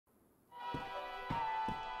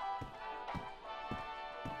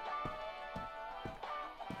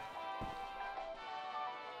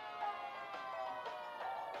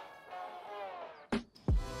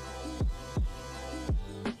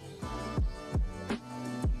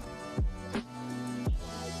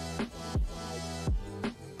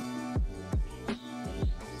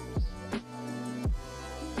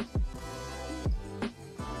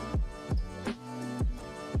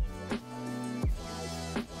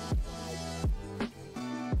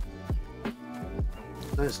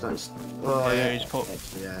It's nice. Oh Yeah, yeah, he's put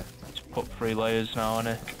yeah. he's put 3 layers now on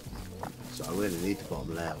it. So I really need the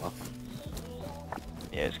bottom layer off.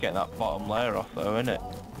 Yeah, it's getting that bottom layer off though, isn't it?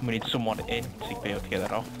 We need someone in to be able to get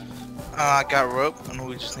that off. I got rope, and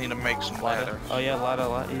we just need to make some Ladder. ladder. Oh yeah, ladder,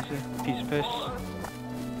 easy. Piece of piss.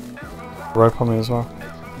 Rope on me as well.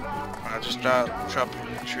 I just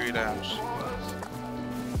chopping the tree down.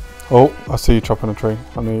 Oh, I see you chopping a tree.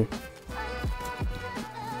 I knew you.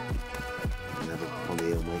 Never on the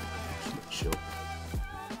heel, mate. Just not sure.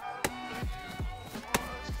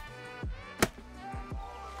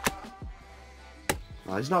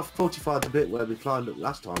 Oh, he's not fortified the bit where we climbed up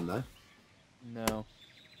last time though. No.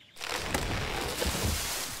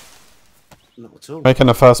 Not at all. Making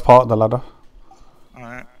the first part of the ladder.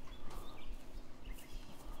 Alright.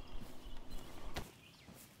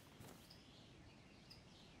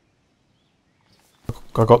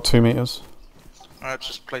 I got 2 meters. Alright,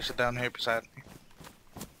 just place it down here beside me.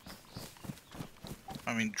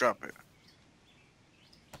 I mean, drop it.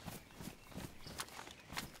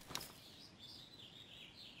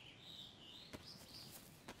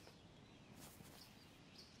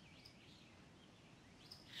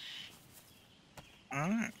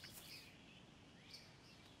 Alright,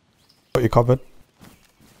 Got you covered.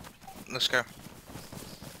 let's go.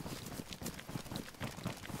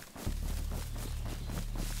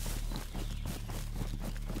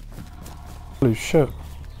 Holy shit.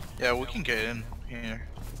 Yeah, we can get in here.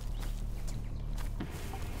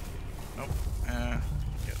 Nope. Yeah.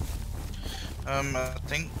 I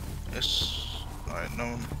think it's... Alright,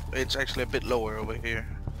 no, it's actually a bit lower over here.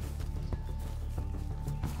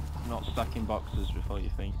 Not stacking boxes before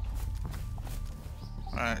you think.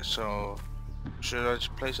 Alright, so... Should I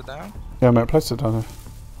just place it down? Yeah, mate, place it down here.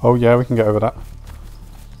 Oh yeah, we can get over that.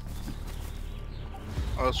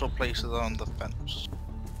 Also place it on the fence.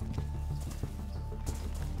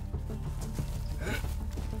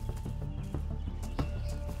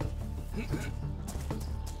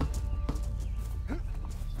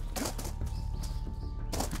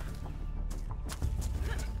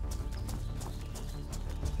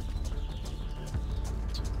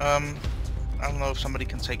 I don't know if somebody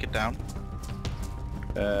can take it down.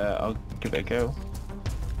 I'll give it a go.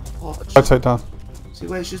 Oh, I take down. see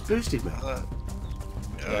where it's just boosted me?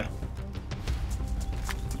 Yeah.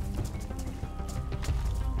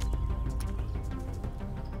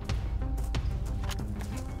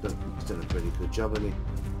 Look, he's done a pretty good job, hasn't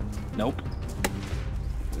he? Nope.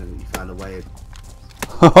 And then he found a way of...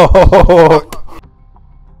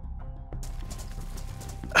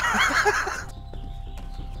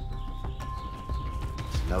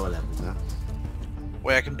 lower level now.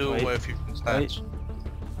 Wait, I can do Wait. away if you can stand.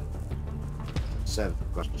 So,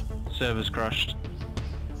 crushed. Server's crashed.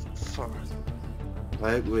 Fuck.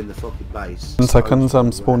 I hope we're in the fucking base. 10 seconds,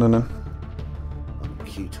 I'm spawning in.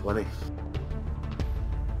 Q20.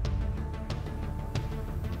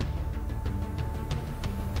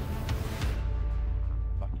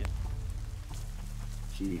 Back in.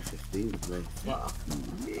 Q15 with me. Fuck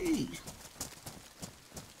me.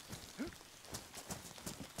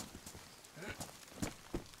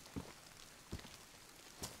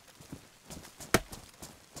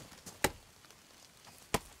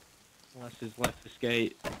 Unless he's left this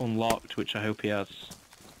gate unlocked, which I hope he has.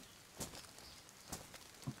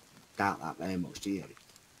 Doubt that very much, do you?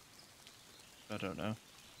 I don't know.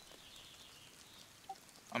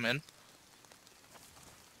 I'm in.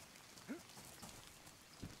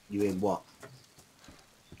 You in what?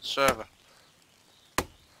 Server.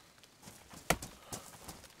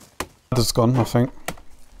 Ladder's gone, I think.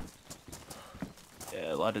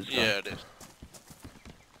 Yeah, ladder's gone. Yeah, it is.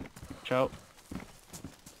 Ciao.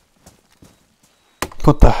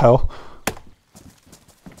 What the hell?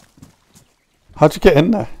 How'd you get in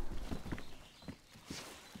there?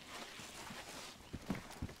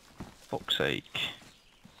 Fuck's sake.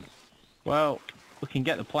 Well, we can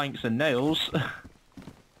get the planks and nails.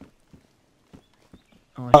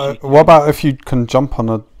 Unless you What about if you can jump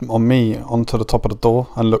on me onto the top of the door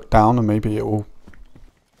and look down and maybe it will...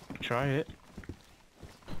 try it.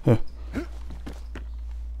 Yeah.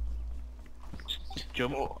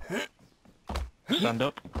 Jump. Stand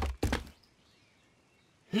up.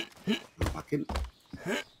 Fucking.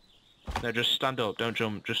 No, just stand up. Don't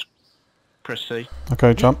jump. Just press C.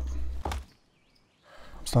 Okay, jump.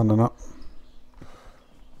 I'm standing up.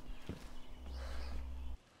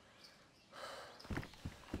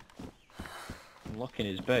 Unlocking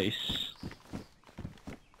his base.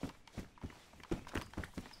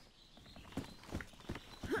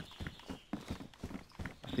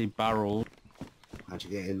 I see barrel. How'd you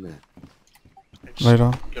get in there? It's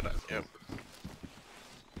Later. good at, yep.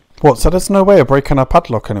 What, so there's no way of breaking our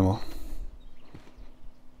padlock anymore?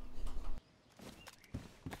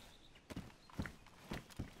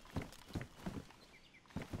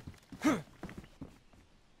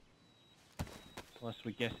 Unless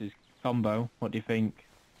we guess his combo. What do you think?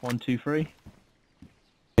 1, 2, 3?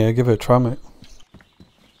 Yeah, give it a try, mate.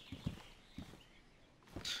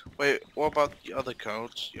 Wait, what about the other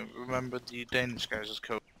codes? You remember the Danish guys'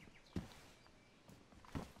 code?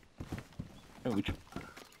 Oh,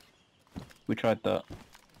 we tried that.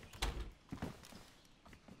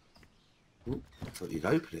 Ooh, I thought you'd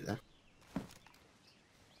open it then.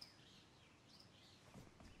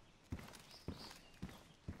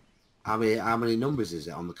 How many numbers is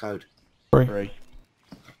it on the code? 3. 3.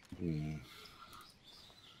 If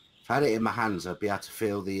I had it in my hands, I'd be able to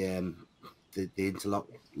feel the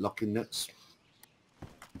interlocking nuts.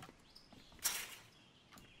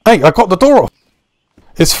 Hey, I got the door off.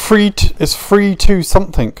 It's 3-2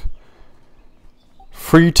 something.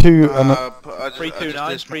 3-2 and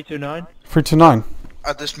 329. 329. 3-2-9.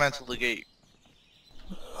 I dismantled the gate.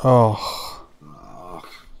 Oh,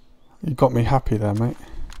 you got me happy there, mate.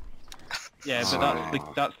 Yeah,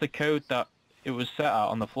 but that's the code that it was set out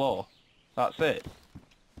on the floor. That's it.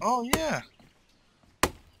 Oh yeah.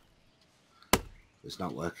 It's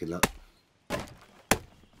not working, look. Oh,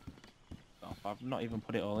 I've not even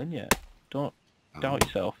put it all in yet. Don't doubt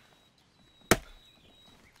yourself.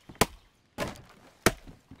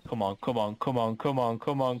 Come on, come on, come on, come on,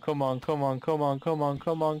 come on, come on, come on, come on, come on,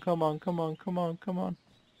 come on, come on, come on, come on, come on.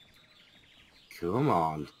 Come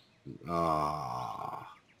on. Ah.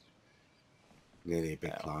 Nearly a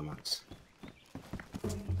big climax.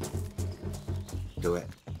 Do it.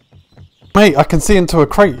 Mate, I can see into a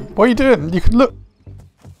crate. What are you doing? You can look.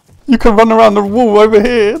 You can run around the wall over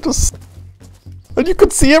here, and you can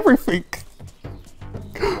see everything.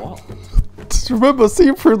 What? Just remember,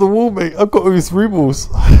 seeing through the wall, mate. I've got all these rumors.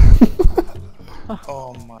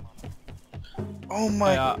 Oh my. Oh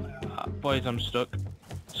my. Boys, I'm stuck.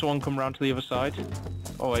 Someone come round to the other side.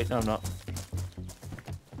 Oh wait, no, I'm not.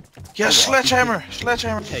 Yes, sledgehammer!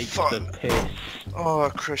 Sledgehammer! Take Fuck. the piss. Oh,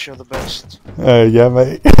 Chris, you're the best. Yeah,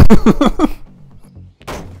 mate.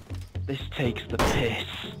 This takes the piss.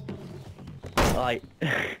 Like.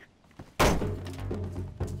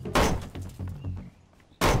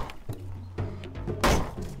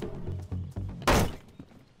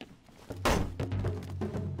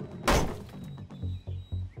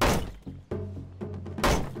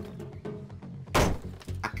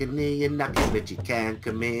 I can hear you knocking, but you can't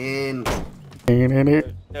come in.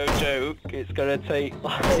 No joke, it's gonna take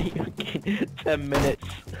like 10 minutes.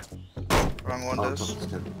 Wrong one, Oh, this.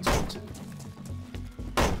 it's-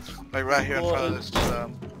 Like right here in front of this,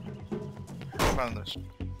 in front of this.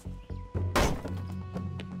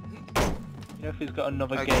 You know if he's got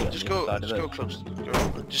another Like, gate just on the go, other side just of go this.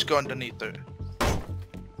 close. Just go underneath there.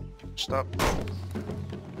 Stop.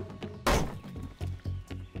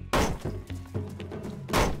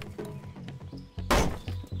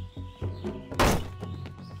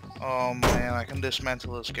 Oh man, I can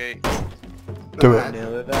dismantle this gate. Do We're it.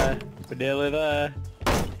 nearly there. We're nearly there.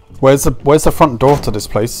 Where's the front door to this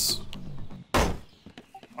place?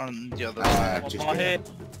 On the other side. One just more get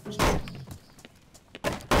hit.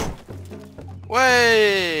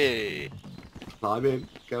 Way! Climb in,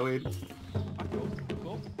 go in.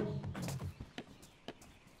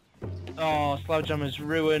 Oh, Sledgehammer's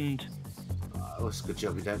ruined. Oh, it's a good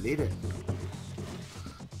job we don't need it.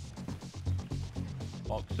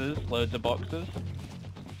 Boxes, loads of boxes.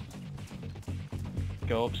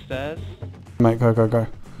 Go upstairs. Mate, go.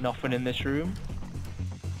 Nothing in this room.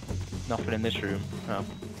 Nothing in this room. No.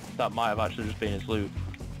 That might have actually just been his loot.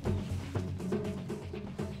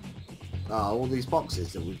 Oh, all these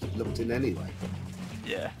boxes that we've looked in anyway.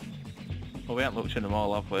 Yeah. Well, we haven't looked in them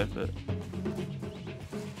all, have we? But...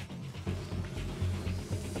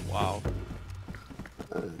 Wow.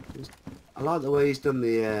 I like the way he's done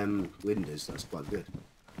the windows, that's quite good.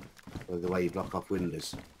 Or the way you block off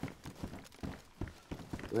windows.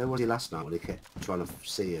 Where was he last night when he kept trying to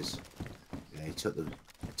see us? Yeah, he took it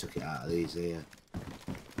out of these here.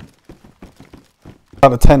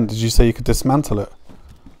 Out of 10, did you say you could dismantle it?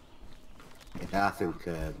 Yeah, I think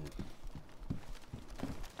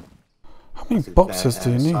How many boxes do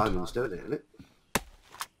you need? Simon's doing it, isn't it?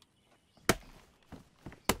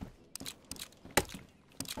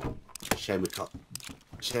 Shame we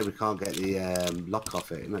can't get the lock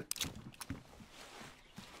off it, isn't it?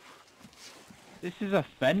 This is a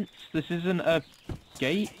fence? This isn't a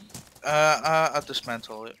gate? I'll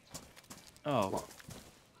dismantle it. Oh.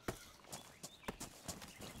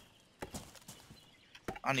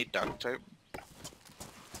 I need duct tape.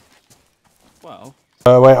 Well.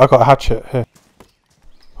 Wait, I got a hatchet here.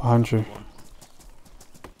 Behind you.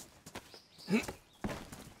 I'm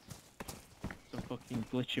fucking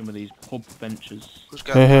glitching with these pub benches. Who's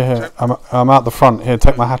got Here. I'm out the front. Here,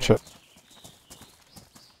 take my hatchet.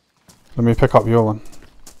 Let me pick up your one.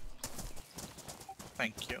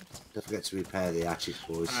 Thank you. Don't forget to repair the hatches,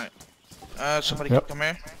 boys. Alright. Somebody Yep. come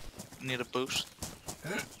here. Need a boost.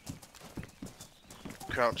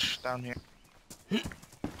 Crouch down here.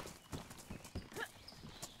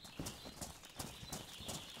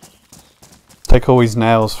 Take all his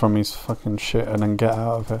nails from his fucking shit and then get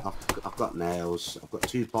out of it. I've got nails. I've got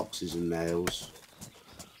 2 boxes of nails.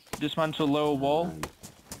 Dismantle lower wall.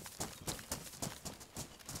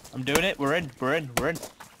 I'm doing it. We're in.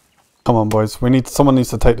 Come on, boys. Someone needs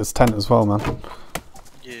to take this tent as well, man.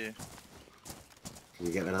 Yeah. Can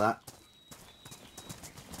you get rid of that?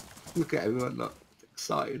 Look at everyone not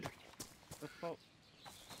excited. I'm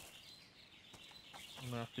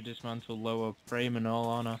gonna have to dismantle lower frame and all,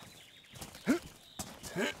 aren't I?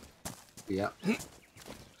 Yeah.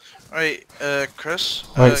 Alright, Chris.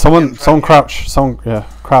 Wait, someone crouch.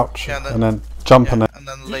 Crouch, Yeah, and then jump and then. And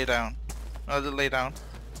then lay down. Lay down.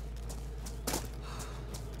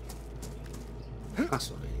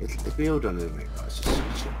 That's what it is. It's me all done, isn't it, guys? Just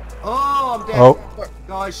shit. Oh, I'm dead. Oh.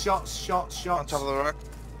 Guys, shots. On top of the rock.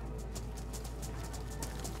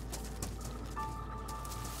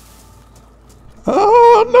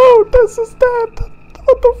 Oh no, this is dead.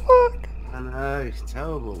 What the fuck? I know, it's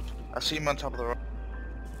terrible. I see him on top of the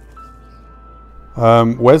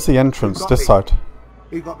rock. Where's the entrance? This side.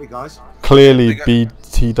 Who got me, guys? Clearly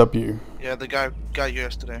BTW. Yeah, the guy got you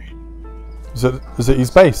yesterday. Is it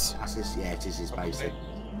his base? That's his, yeah, it is his base.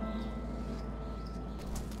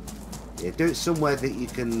 Yeah, do it somewhere that you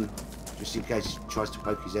can, just in case he tries to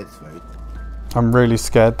poke his head through. I'm really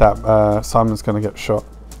scared that Simon's gonna get shot.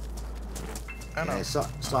 I know. Yeah,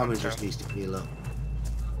 Simon just needs to heal up.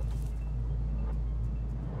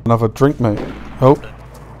 Another drink, mate. Oh.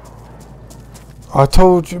 I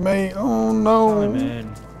told you, mate. Oh no.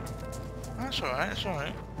 Simon. That's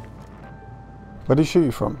alright. Where did he shoot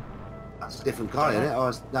you from? That's a different guy, isn't it?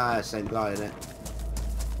 Oh, nah, same guy, isn't it?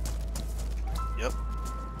 Yep.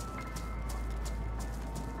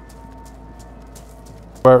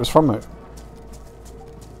 Where it was from, mate?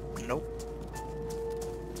 Nope.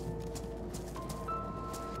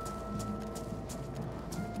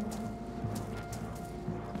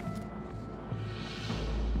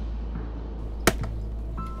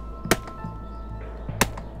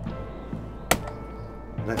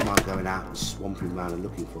 I don't mind going out and swamping around and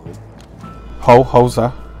looking for him. Holes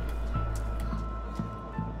there.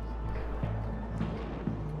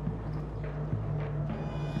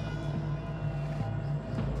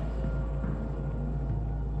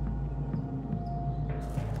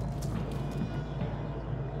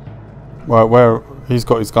 Where he's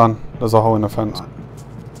got his gun. There's a hole in the fence. Right.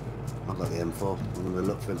 I've got the M4. I'm going to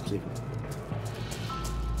look for him. See.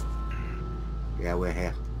 Yeah, we're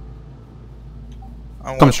here.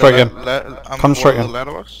 Come straight in. Come straight in.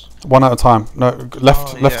 One at a time. No,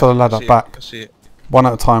 left of the ladder, back. I see it. One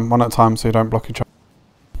at a time, so you don't block each other.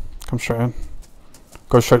 Come straight in.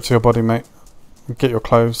 Go straight to your body, mate. Get your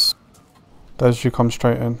clothes. There's you, come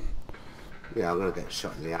straight in. Yeah, I'm going to get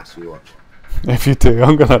shot in the ass, you watch. If you do,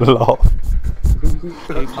 I'm gonna laugh.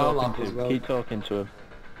 Keep talking to him.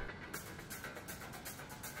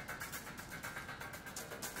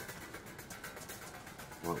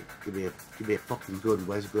 Well, give me a fucking gun.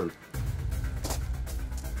 Where's the gun?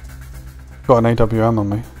 Got an AWM on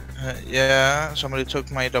me. Yeah, somebody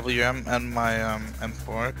took my WM and my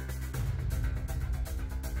M4.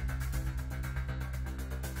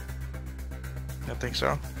 I think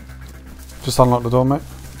so. Just unlock the door, mate.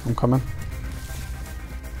 I'm coming.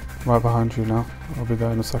 Right behind you now. I'll be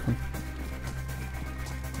there in a second.